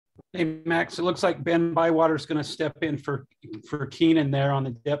Hey, Max, it looks like Ben Bywater's going to step in for Keenan there on the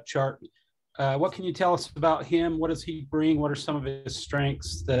depth chart. What can you tell us about him? What does he bring? What are some of his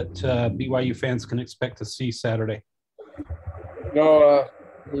strengths that BYU fans can expect to see Saturday?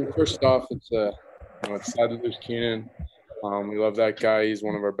 First off, it's sad to lose Keenan. We love that guy. He's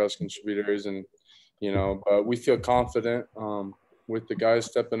one of our best contributors, and but we feel confident with the guys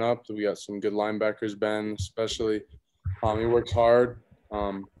stepping up. We got some good linebackers, Ben especially. He works hard.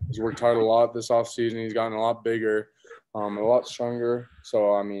 He's worked hard a lot this offseason. He's gotten a lot bigger, a lot stronger.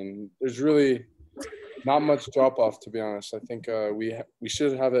 So there's really not much drop off, to be honest. I think we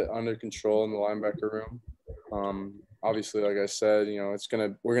should have it under control in the linebacker room. Obviously, like I said,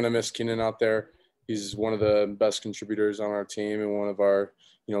 we're gonna miss Keenan out there. He's one of the best contributors on our team and one of our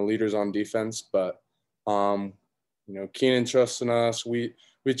leaders on defense. But Keenan trusts in us. We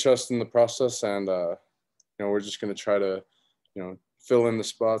trust in the process, and we're just gonna try to fill in the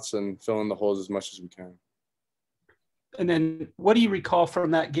spots and fill in the holes as much as we can. And then what do you recall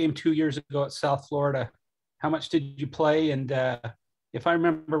from that game 2 years ago at South Florida? How much did you play? And if I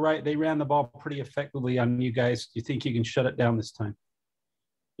remember right, they ran the ball pretty effectively on you guys. Do you think you can shut it down this time?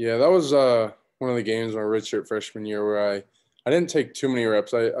 Yeah, that was one of the games my redshirt freshman year where I didn't take too many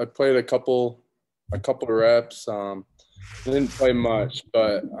reps. I played a couple reps. I didn't play much,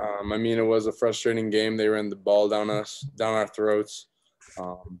 but it was a frustrating game. They ran the ball down our throats.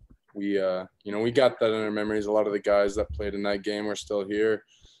 We got that in our memories. A lot of the guys that played in that game are still here,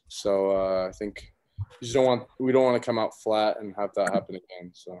 so I think we don't want to come out flat and have that happen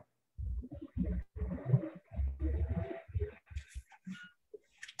again. So.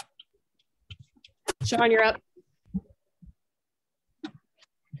 Sean, you're up.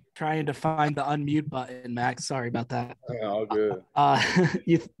 Trying to find the unmute button, Max. Sorry about that. Yeah, all good.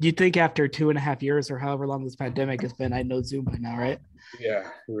 You think after 2.5 years or however long this pandemic has been, I know Zoom by now, right? Yeah,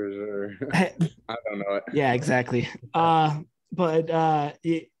 for sure. I don't know it. Yeah, exactly.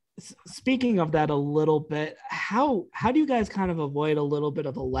 Speaking of that a little bit, how do you guys kind of avoid a little bit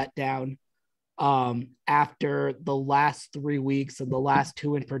of a letdown after the last 3 weeks and the last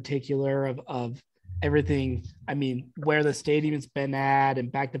two in particular of everything? I mean, where the stadium's been at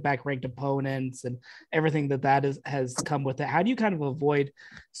and back-to-back ranked opponents and everything that has come with it. How do you kind of avoid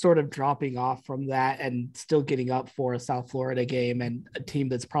sort of dropping off from that and still getting up for a South Florida game and a team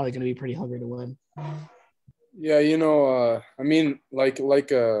that's probably going to be pretty hungry to win? Yeah, like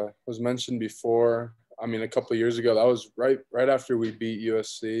was mentioned before, a couple of years ago, that was right after we beat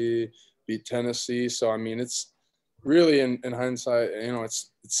USC, beat Tennessee. So, it's really in hindsight,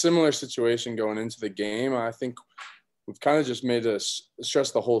 it's a similar situation going into the game. I think we've kind of just made us stress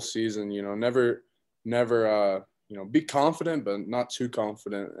the whole season, never, be confident, but not too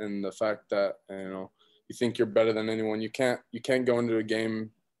confident in the fact that, you think you're better than anyone. You can't go into a game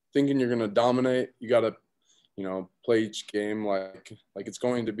thinking you're going to dominate. You got to, play each game like it's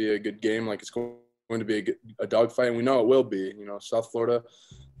going to be a good game, like it's going to be a dogfight, and we know it will be. South Florida,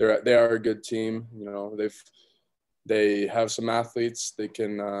 they are a good team. They have some athletes. They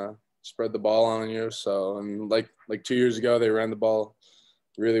can spread the ball on you. So, and like 2 years ago, they ran the ball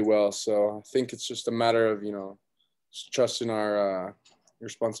really well. So I think it's just a matter of, just trusting our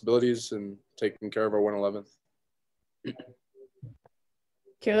responsibilities and taking care of our 111.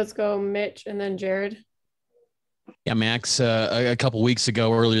 Okay, let's go Mitch and then Jared. Yeah, Max, a couple weeks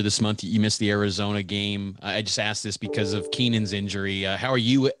ago, earlier this month, you missed the Arizona game. I just asked this because of Keenan's injury. Where are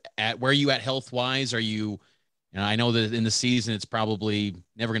you at health-wise? Are you – and I know that in the season it's probably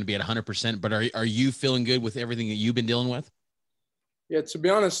never going to be at 100%, but are you feeling good with everything that you've been dealing with? Yeah, to be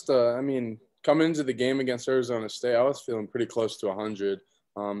honest, coming into the game against Arizona State, I was feeling pretty close to 100.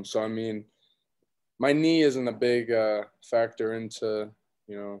 So, my knee isn't a big factor into,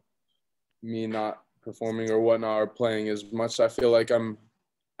 me not performing or whatnot or playing as much. I feel like I'm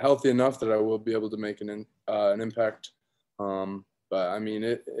healthy enough that I will be able to make an impact. But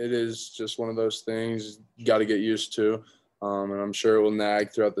it is just one of those things you got to get used to. And I'm sure it will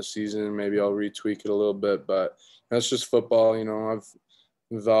nag throughout the season. Maybe I'll retweak it a little bit, but that's just football. I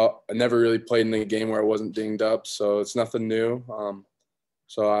never really played in a game where I wasn't dinged up, so it's nothing new.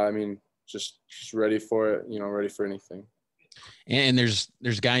 Just ready for it, ready for anything. And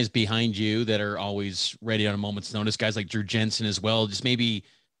there's guys behind you that are always ready on a moment's notice, guys like Drew Jensen as well. Just maybe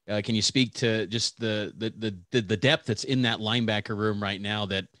can you speak to just the depth that's in that linebacker room right now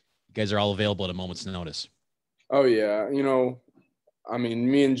that you guys are all available at a moment's notice? Oh, yeah.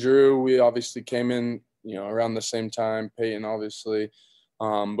 Me and Drew, we obviously came in, around the same time, Peyton obviously.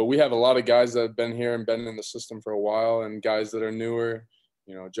 But we have a lot of guys that have been here and been in the system for a while and guys that are newer,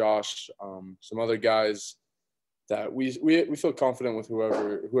 Josh, some other guys that we feel confident with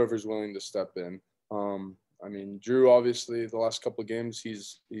whoever's willing to step in. I mean, Drew, obviously the last couple of games,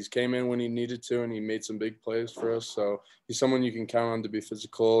 he's came in when he needed to, and he made some big plays for us. So he's someone you can count on to be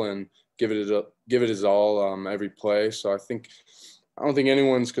physical and give it his all every play. So I don't think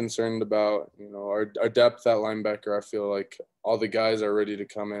anyone's concerned about, our depth at linebacker. I feel like all the guys are ready to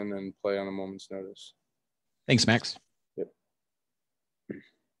come in and play on a moment's notice. Thanks, Max. Yep.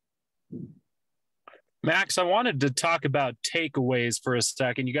 Max, I wanted to talk about takeaways for a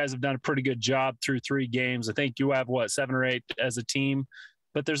second. You guys have done a pretty good job through 3 games. I think you have, 7 or 8 as a team.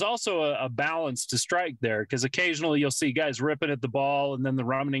 But there's also a balance to strike there, because occasionally you'll see guys ripping at the ball and then the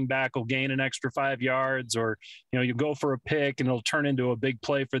running back will gain an extra 5 yards, or, you go for a pick and it'll turn into a big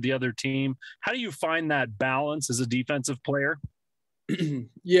play for the other team. How do you find that balance as a defensive player?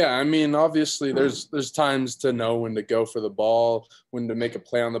 Yeah, I mean, obviously there's times to know when to go for the ball, when to make a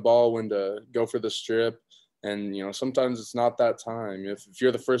play on the ball, when to go for the strip. And, sometimes it's not that time. If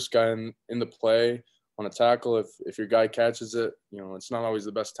you're the first guy in the play on a tackle, if your guy catches it, it's not always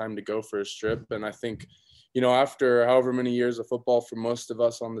the best time to go for a strip. And I think, after however many years of football for most of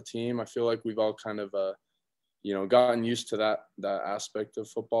us on the team, I feel like we've all kind of, gotten used to that aspect of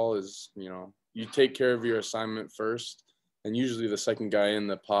football is, you take care of your assignment first. And usually the second guy in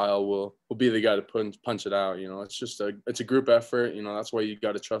the pile will be the guy to punch it out. It's a group effort. That's why you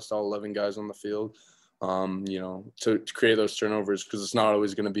got to trust all 11 guys on the field, to create those turnovers, because it's not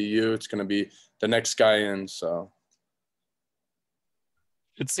always going to be you. It's going to be the next guy in. So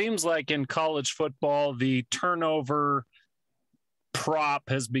it seems like in college football, the turnover prop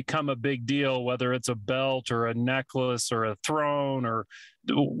has become a big deal, whether it's a belt or a necklace or a throne. Or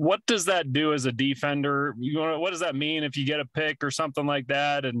what does that do as a defender? What does that mean if you get a pick or something like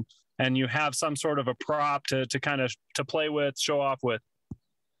that, and you have some sort of a prop to kind of to play with, show off with?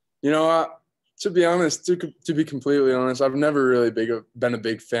 To be honest, to be completely honest, I've never really been a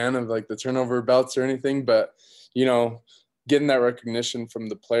big fan of like the turnover belts or anything, but getting that recognition from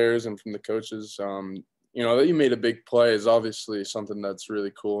the players and from the coaches, that you made a big play is obviously something that's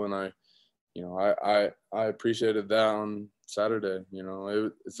really cool. And I appreciated that on Saturday.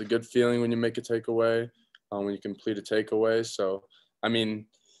 It's a good feeling when you make a takeaway, when you complete a takeaway. So, I mean,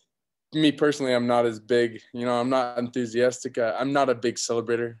 me personally, I'm not as big, I'm not enthusiastic. I'm not a big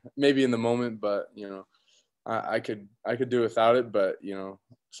celebrator, maybe in the moment, but, I could do without it, but,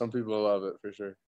 some people love it for sure.